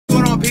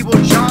people?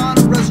 John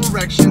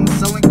Resurrection,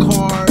 selling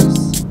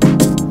cars.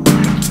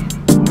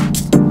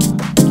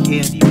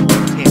 Candy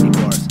bars. Candy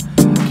bars.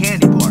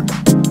 Candy bars.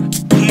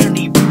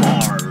 Candy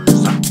bars.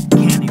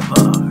 Candy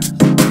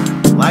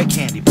bars. Like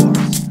candy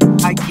bars.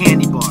 Like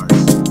candy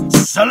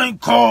bars. Selling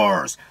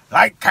cars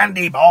like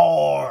candy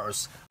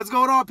bars. What's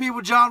going on,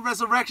 people? John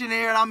Resurrection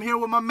here, and I'm here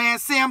with my man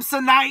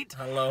Samsonite.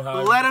 Hello,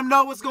 how Let him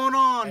know what's going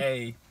on.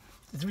 Hey,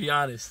 to be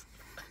honest,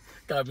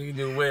 got me a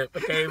new whip. I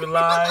can't even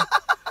lie.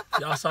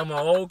 Y'all saw my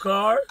old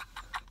car.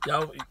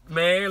 Y'all,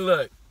 man,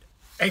 look.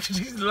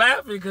 Actually, she's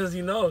laughing because,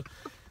 you know,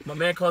 my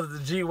man calls it the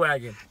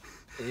G-Wagon.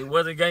 It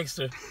wasn't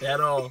gangster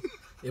at all.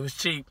 It was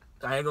cheap.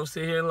 I ain't gonna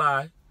sit here and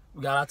lie.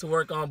 We got a lot to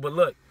work on, but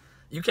look,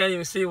 you can't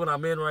even see what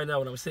I'm in right now,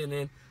 what I'm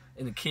sitting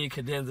in the Kia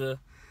Cadenza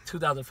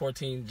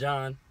 2014.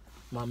 John,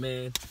 my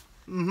man,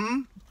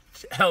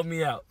 help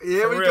me out.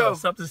 Here we go.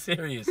 Something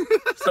serious.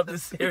 Something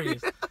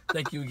serious.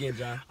 Thank you again,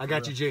 John. I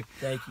got you, G.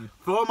 Thank you.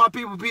 For all my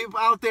people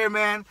out there,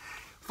 man,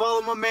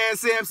 follow my man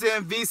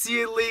Samson,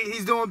 VC Elite.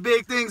 He's doing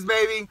big things,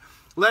 baby.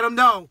 Let him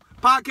know.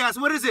 Podcast,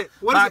 what is it?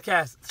 What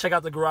podcast. is it? Check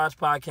out the Garage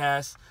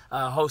Podcast.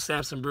 Host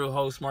Sampson Brue,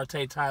 host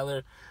Marte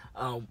Tyler.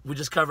 We're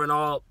just covering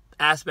all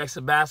aspects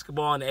of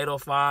basketball in the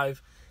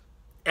 805.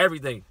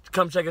 Everything.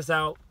 Come check us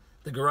out.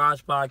 The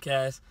Garage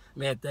Podcast.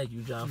 Man, thank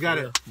you, John. You got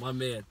it. My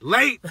man.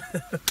 Late.